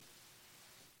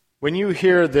When you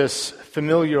hear this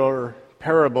familiar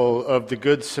parable of the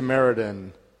Good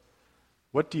Samaritan,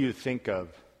 what do you think of?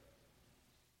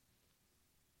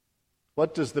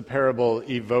 What does the parable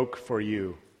evoke for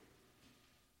you?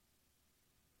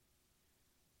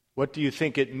 What do you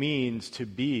think it means to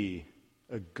be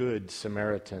a good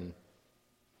Samaritan?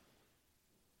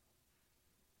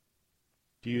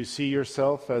 Do you see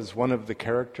yourself as one of the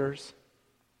characters?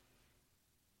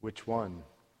 Which one?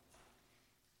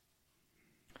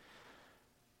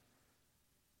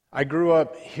 I grew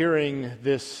up hearing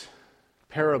this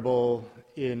parable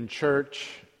in church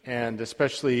and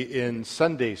especially in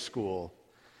Sunday school.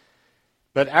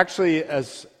 But actually,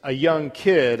 as a young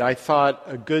kid, I thought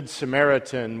a good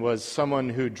Samaritan was someone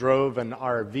who drove an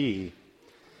RV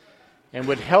and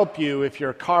would help you if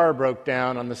your car broke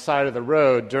down on the side of the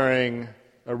road during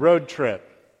a road trip.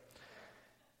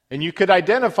 And you could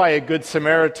identify a good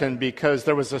Samaritan because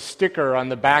there was a sticker on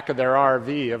the back of their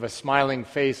RV of a smiling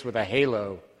face with a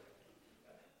halo.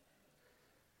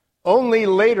 Only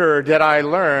later did I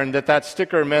learn that that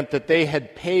sticker meant that they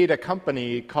had paid a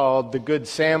company called the Good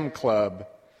Sam Club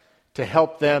to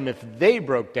help them if they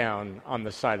broke down on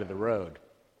the side of the road.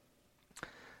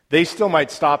 They still might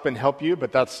stop and help you,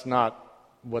 but that's not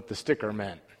what the sticker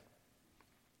meant.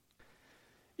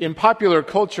 In popular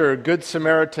culture, Good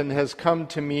Samaritan has come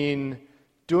to mean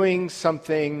doing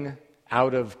something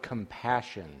out of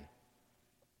compassion.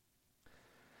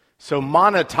 So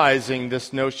monetizing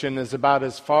this notion is about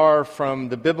as far from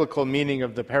the biblical meaning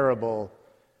of the parable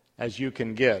as you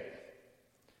can get.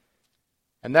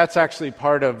 And that's actually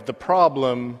part of the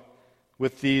problem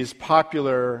with these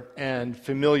popular and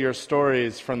familiar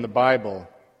stories from the Bible.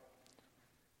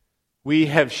 We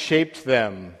have shaped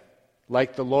them,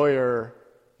 like the lawyer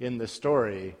in the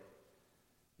story,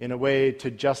 in a way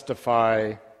to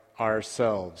justify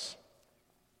ourselves.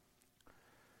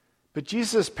 But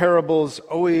Jesus' parables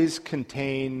always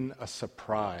contain a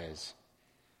surprise.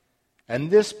 And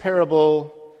this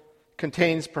parable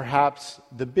contains perhaps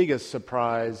the biggest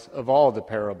surprise of all the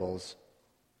parables.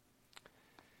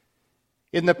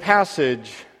 In the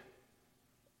passage,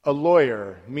 a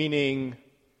lawyer, meaning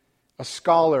a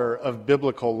scholar of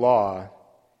biblical law,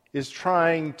 is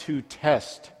trying to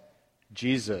test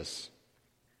Jesus.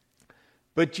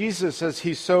 But Jesus, as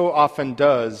he so often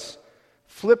does,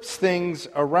 flips things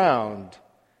around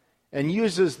and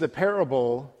uses the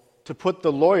parable to put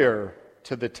the lawyer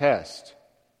to the test.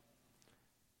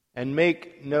 And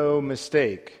make no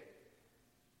mistake,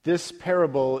 this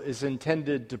parable is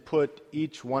intended to put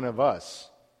each one of us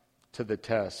to the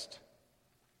test.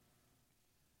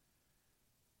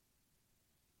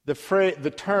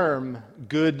 The term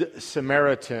Good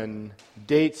Samaritan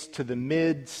dates to the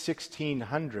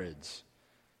mid-1600s.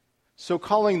 So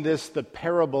calling this the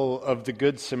parable of the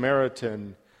Good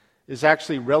Samaritan is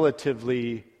actually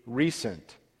relatively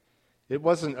recent. It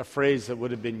wasn't a phrase that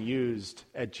would have been used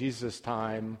at Jesus'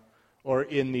 time or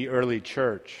in the early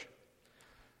church.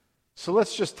 So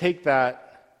let's just take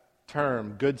that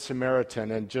term, Good Samaritan,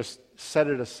 and just set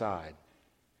it aside.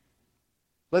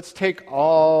 Let's take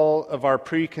all of our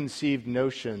preconceived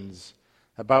notions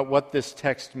about what this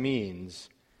text means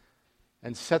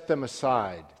and set them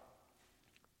aside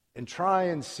and try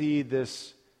and see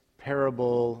this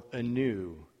parable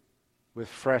anew with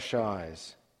fresh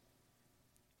eyes.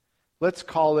 Let's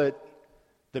call it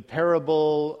the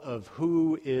parable of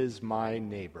who is my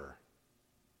neighbor.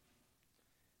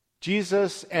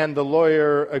 Jesus and the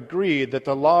lawyer agree that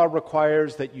the law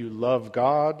requires that you love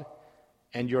God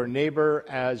and your neighbor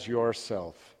as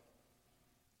yourself.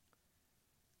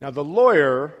 Now, the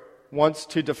lawyer wants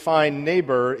to define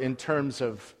neighbor in terms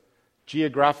of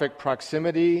geographic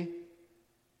proximity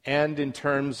and in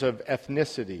terms of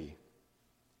ethnicity.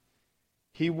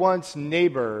 He wants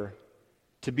neighbor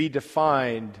to be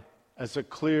defined as a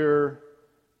clear,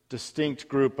 distinct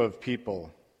group of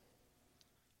people.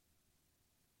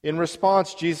 In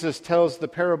response, Jesus tells the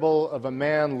parable of a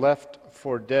man left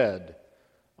for dead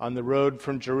on the road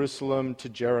from Jerusalem to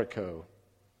Jericho.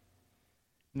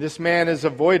 This man is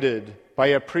avoided by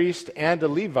a priest and a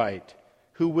Levite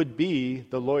who would be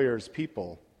the lawyer's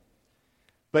people,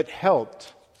 but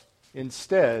helped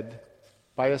instead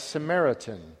by a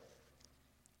Samaritan.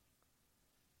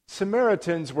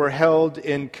 Samaritans were held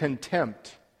in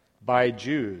contempt by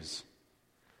Jews.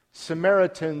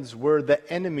 Samaritans were the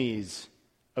enemies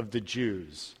of the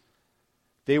Jews.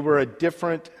 They were a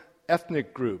different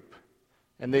ethnic group,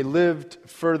 and they lived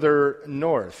further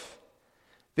north.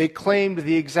 They claimed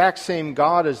the exact same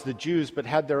God as the Jews, but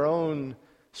had their own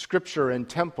scripture and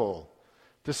temple.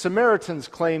 The Samaritans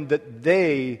claimed that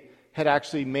they had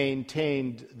actually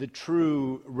maintained the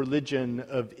true religion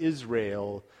of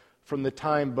Israel, from the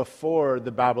time before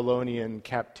the Babylonian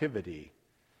captivity.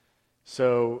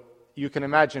 So you can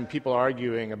imagine people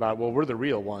arguing about, well, we're the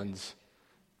real ones.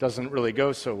 Doesn't really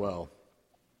go so well.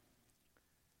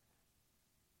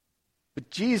 But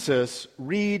Jesus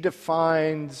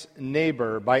redefines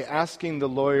neighbor by asking the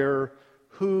lawyer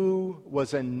who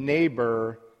was a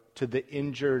neighbor to the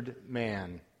injured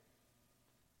man.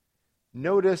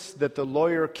 Notice that the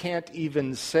lawyer can't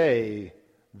even say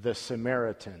the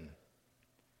Samaritan.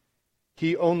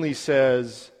 He only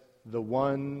says the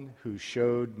one who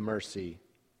showed mercy.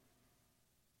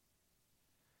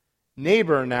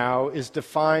 Neighbor now is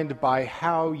defined by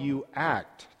how you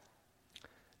act,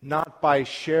 not by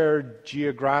shared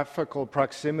geographical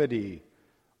proximity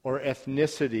or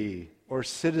ethnicity or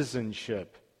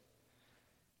citizenship.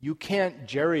 You can't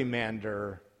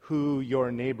gerrymander who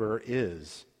your neighbor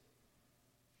is.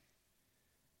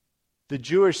 The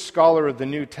Jewish scholar of the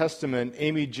New Testament,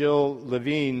 Amy Jill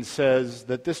Levine, says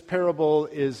that this parable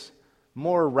is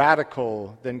more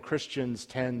radical than Christians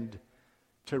tend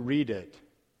to read it.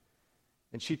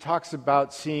 And she talks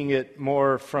about seeing it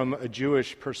more from a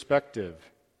Jewish perspective.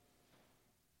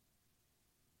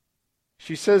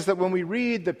 She says that when we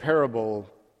read the parable,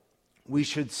 we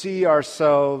should see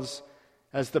ourselves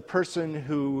as the person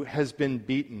who has been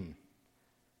beaten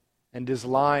and is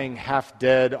lying half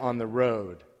dead on the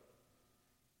road.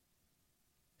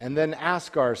 And then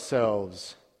ask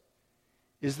ourselves,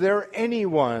 is there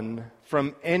anyone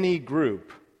from any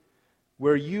group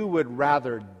where you would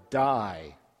rather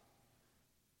die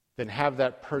than have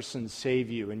that person save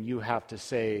you and you have to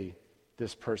say,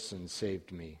 this person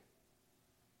saved me?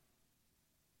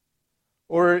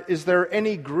 Or is there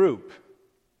any group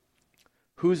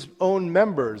whose own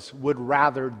members would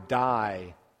rather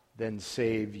die than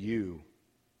save you?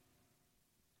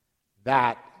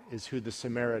 That is who the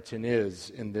Samaritan is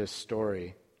in this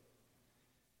story.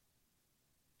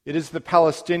 It is the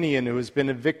Palestinian who has been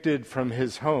evicted from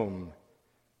his home,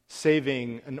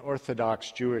 saving an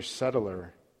Orthodox Jewish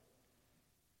settler.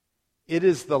 It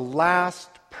is the last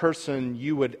person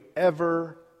you would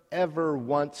ever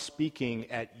want speaking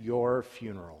at your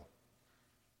funeral.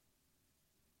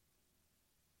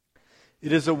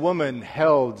 It is a woman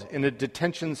held in a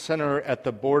detention center at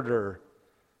the border,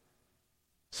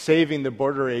 saving the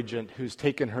border agent who's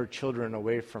taken her children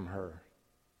away from her.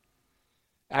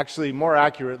 Actually, more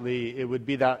accurately, it would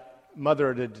be that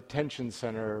mother at a detention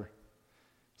center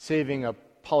saving a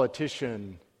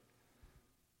politician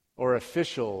or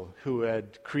official who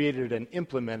had created and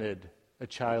implemented a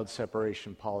child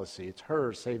separation policy. It's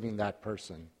her saving that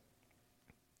person.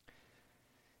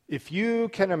 If you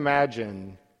can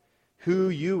imagine who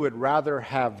you would rather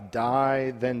have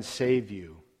die than save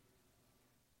you,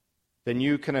 then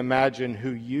you can imagine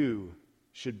who you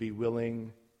should be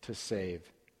willing to save.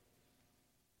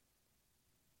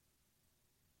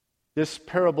 This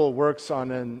parable works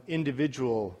on an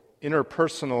individual,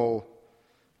 interpersonal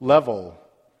level,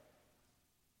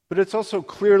 but it's also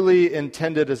clearly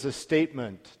intended as a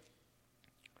statement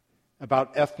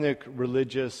about ethnic,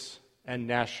 religious, and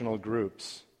national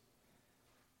groups.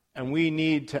 And we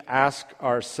need to ask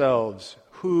ourselves,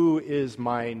 who is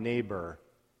my neighbor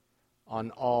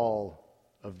on all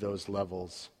of those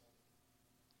levels?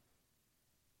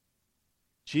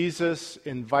 Jesus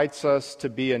invites us to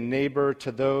be a neighbor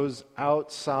to those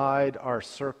outside our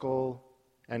circle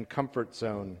and comfort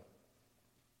zone.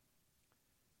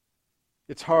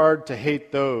 It's hard to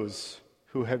hate those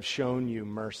who have shown you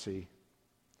mercy,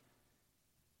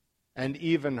 and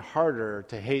even harder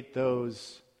to hate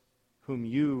those whom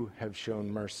you have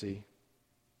shown mercy.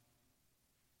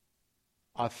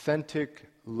 Authentic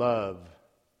love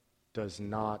does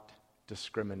not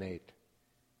discriminate.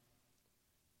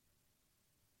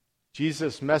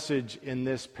 Jesus' message in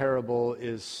this parable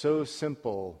is so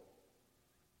simple,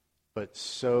 but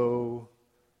so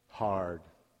hard.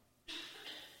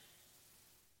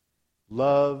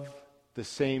 Love the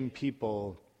same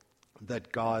people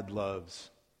that God loves,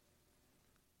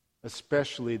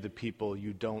 especially the people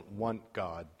you don't want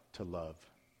God to love.